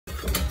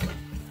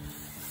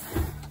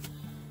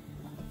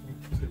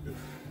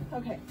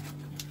Okay.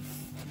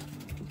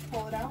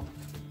 Pull it out.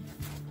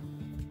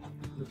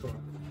 Which one?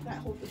 That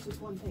hold is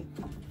just one thing.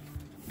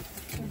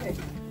 Okay.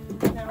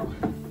 Now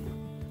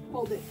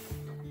hold it.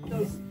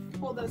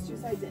 Hold those two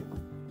sides in.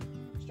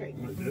 Straight.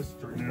 Like this,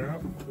 straighten it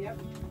out. Yep.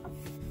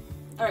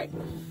 All right.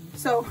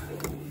 So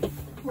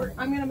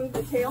I'm gonna move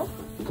the tail.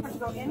 I'm gonna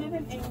go in at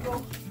an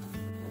angle.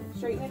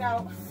 Straighten it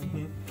out.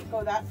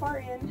 Go that far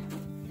in.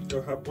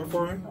 Go how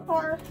far in?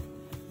 Far.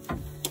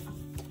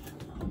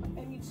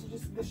 It needs to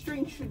just, the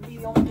string should be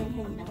the only thing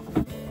hanging out.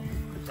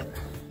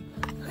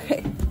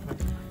 Okay.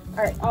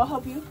 All right, I'll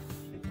help you.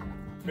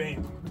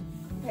 Bam.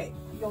 Okay,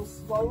 you'll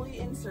slowly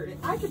insert it.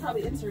 I could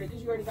probably insert it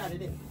because you already got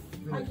it in.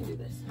 I can do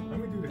this. Let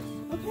me do this.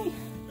 Okay.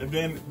 And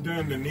then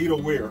the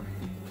needle where?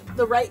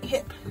 The right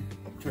hip.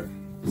 Okay.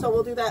 So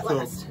we'll do that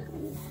last.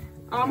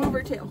 I'll move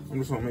her tail. I'm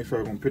just gonna make sure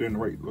I'm gonna put it in the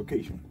right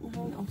location.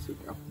 Oh no, sweet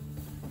girl.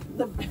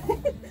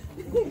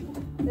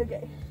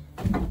 Okay.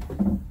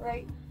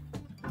 Right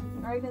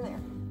in there.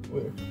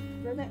 Where?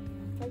 Right there.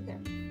 Right there.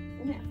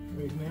 In there.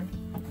 Right in there?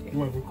 Okay. You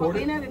want to record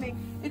it?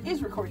 It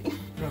is recording.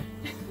 Yeah.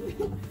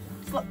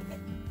 Slow.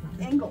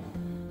 Angle.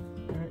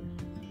 All right.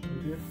 You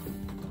good?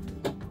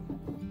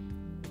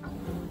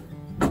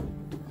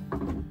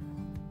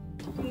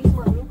 You need some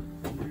more room?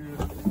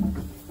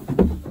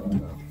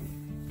 No.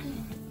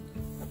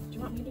 Do you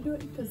want me to do it?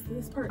 Because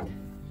this part,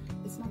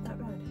 it's not that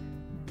bad.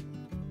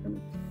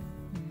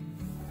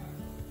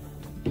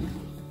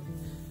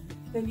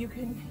 Then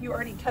you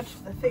already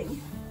touched the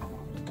thing.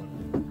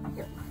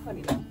 Here, let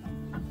me know.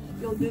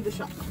 You'll do the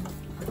shot.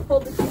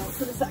 Hold the tail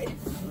to the side.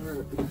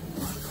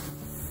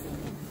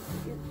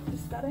 You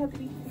just gotta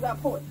you gotta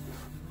pull it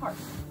hard.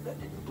 Good.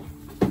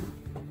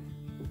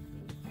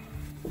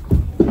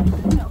 I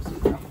know,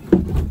 sweet girl.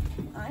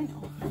 I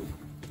know.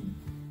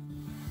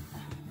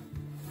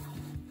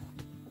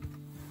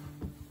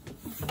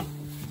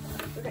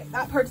 Okay,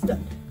 that part's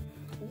done.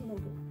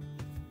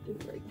 Did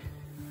it right.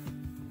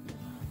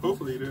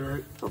 Hopefully you did it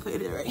right. Hopefully I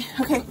did it right.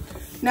 Okay,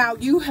 now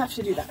you have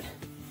to do that.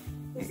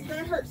 This is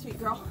gonna hurt, sweet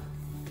girl.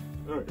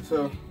 All right,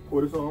 so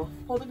pull this off.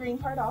 Pull the green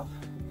part off.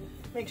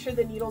 Make sure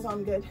the needle's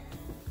on good.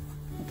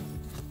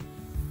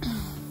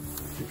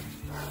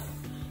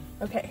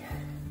 Okay.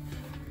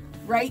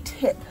 Right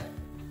hip.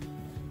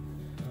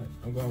 All right,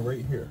 I'm going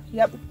right here.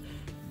 Yep.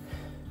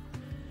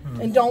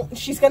 And don't,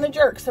 she's gonna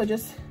jerk, so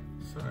just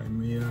Sorry,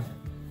 Mia.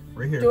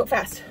 Right here. do it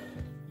fast.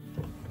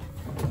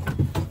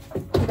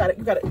 You got it,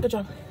 you got it. Good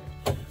job.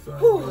 Sorry,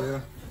 Whew.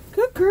 Mia.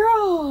 Good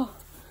girl.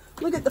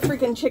 Look at the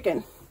freaking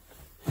chicken.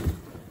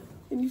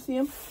 Can you see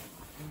him?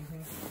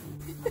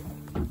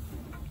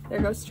 There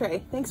goes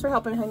Trey. Thanks for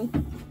helping, honey.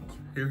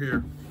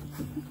 Here.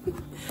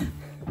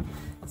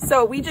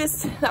 So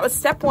that was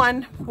step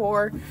one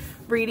for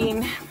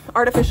breeding,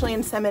 artificially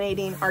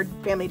inseminating our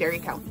family dairy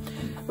cow.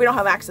 We don't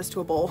have access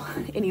to a bowl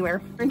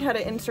anywhere. We learned how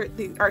to insert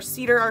our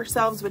cedar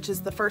ourselves, which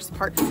is the first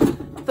part.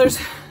 There's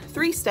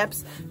 3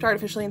 steps to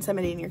artificially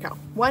inseminating your cow.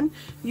 One,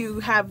 you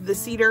have the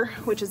cedar,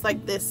 which is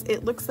like this.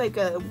 It looks like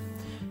a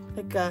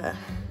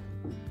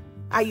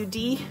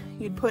IUD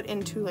you'd put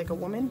into like a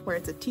woman, where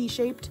it's a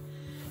T-shaped,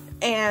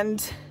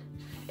 and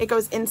it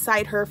goes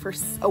inside her for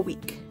a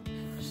week.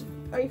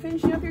 Are you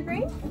finishing up your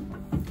grain?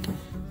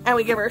 And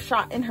we give her a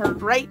shot in her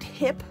right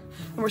hip,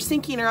 and we're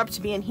syncing her up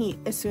to be in heat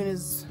as soon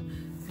as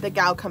the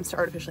gal comes to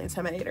artificially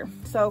inseminate her.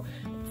 So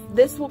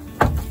this will,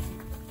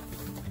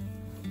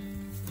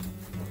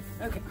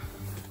 okay.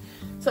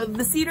 So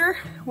the cedar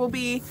will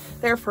be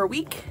there for a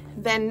week.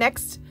 Then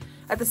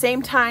at the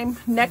same time,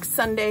 next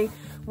Sunday,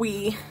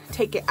 we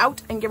take it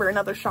out and give her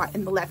another shot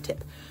in the left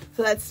hip.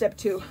 So that's step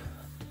 2.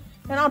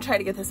 And I'll try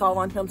to get this all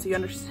on film so you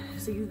understand,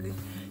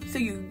 so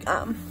you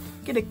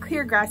get a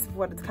clear grasp of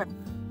what it's kind of.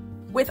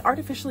 With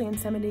artificially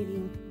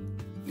inseminating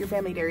your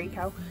family dairy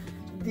cow,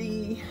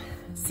 the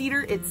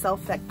cedar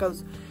itself that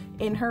goes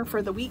in her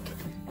for the week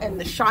and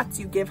the shots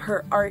you give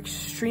her are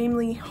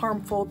extremely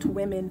harmful to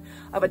women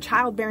of a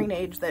childbearing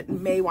age that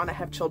may want to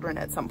have children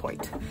at some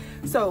point.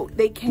 So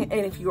they can,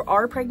 and if you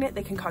are pregnant,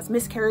 they can cause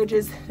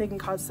miscarriages, they can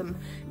cause some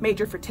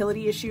major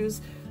fertility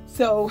issues.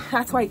 So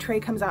that's why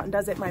Trey comes out and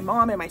does it. My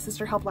mom and my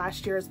sister helped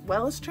last year as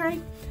well as Trey,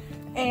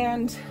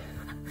 and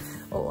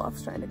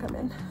Olaf's trying to come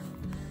in.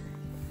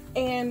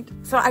 And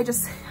so I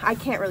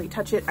can't really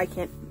touch it. I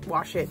can't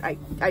wash it.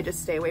 I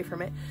just stay away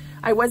from it.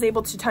 I was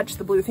able to touch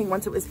the blue thing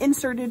once it was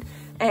inserted,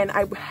 and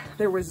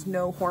there was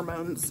no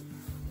hormones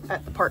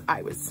at the part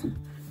I was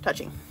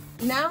touching.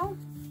 Now,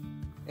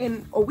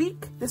 in a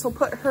week, this will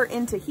put her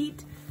into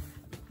heat,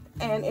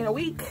 and in a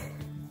week,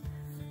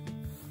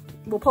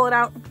 we'll pull it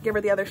out, give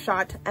her the other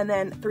shot, and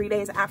then 3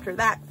 days after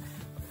that,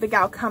 the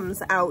gal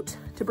comes out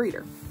to breed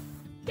her.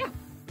 Yeah,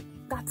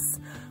 that's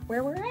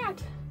where we're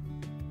at.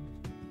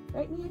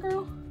 Right, Mia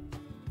girl?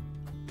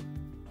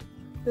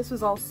 This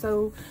was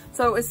also,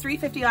 so it was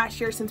 $350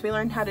 last year since we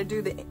learned how to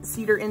do the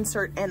cedar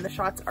insert and the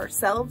shots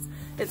ourselves.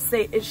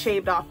 It's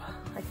shaved off,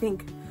 I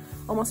think,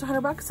 almost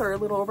 $100 or a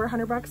little over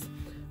 $100.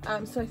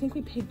 So I think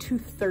we paid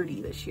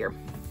 $230 this year,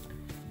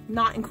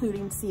 not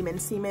including semen.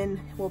 Semen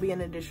will be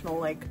an additional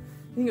like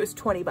I think it was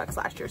 20 bucks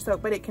last year. So,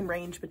 but it can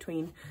range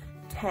between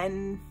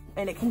 10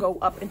 and it can go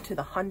up into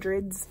the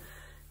hundreds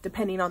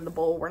depending on the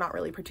bull. We're not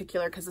really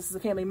particular because this is a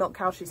family milk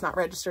cow. She's not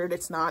registered.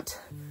 It's not,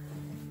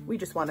 we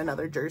just want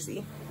another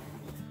Jersey.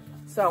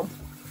 So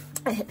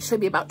it should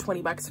be about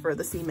 20 bucks for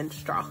the semen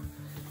straw.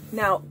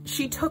 Now,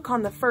 she took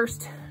on the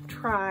first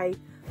try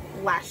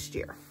last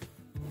year.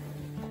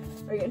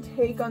 Are you gonna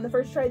take on the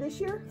first try this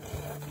year?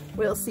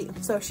 We'll see.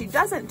 So if she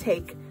doesn't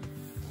take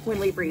when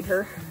we breed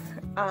her,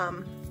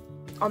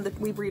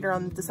 we breed her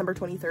on December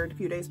 23rd, a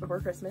few days before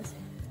Christmas.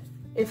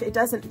 If it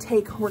doesn't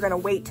take, we're gonna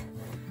wait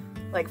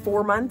like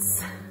 4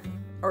 months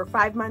or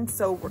 5 months,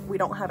 so we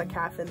don't have a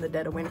calf in the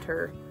dead of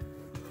winter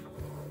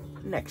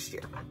next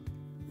year,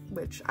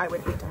 which I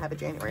would hate to have a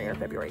January or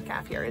February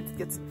calf here.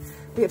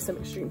 We have some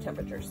extreme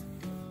temperatures.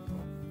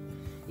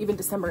 Even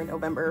December and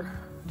November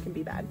can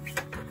be bad.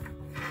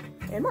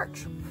 And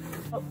March.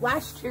 Well,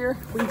 last year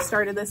we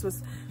started this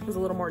was a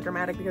little more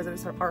dramatic because it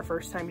was our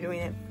first time doing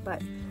it,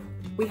 but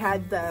we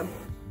had the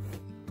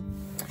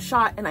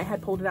shot and I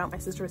had pulled it out. My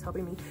sister was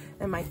helping me,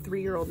 and my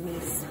 3-year-old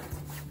niece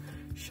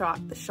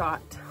shot the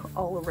shot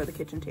all over the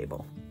kitchen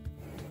table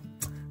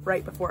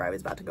right before I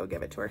was about to go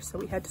give it to her. So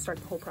we had to start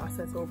the whole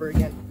process over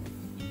again.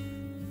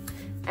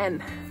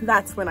 And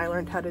that's when I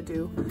learned how to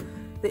do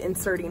the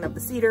inserting of the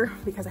cedar,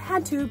 because I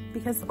had to,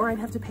 or I'd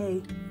have to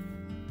pay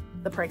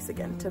the price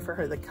again for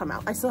her to come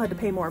out. I still had to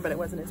pay more, but it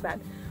wasn't as bad.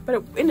 But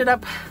it ended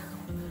up,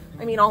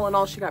 I mean, all in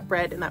all, she got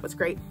bred and that was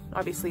great.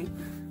 Obviously,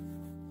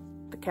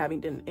 the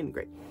calving didn't end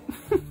great,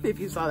 if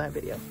you saw that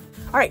video.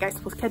 All right,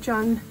 guys, we'll catch you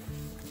on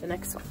the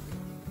next one.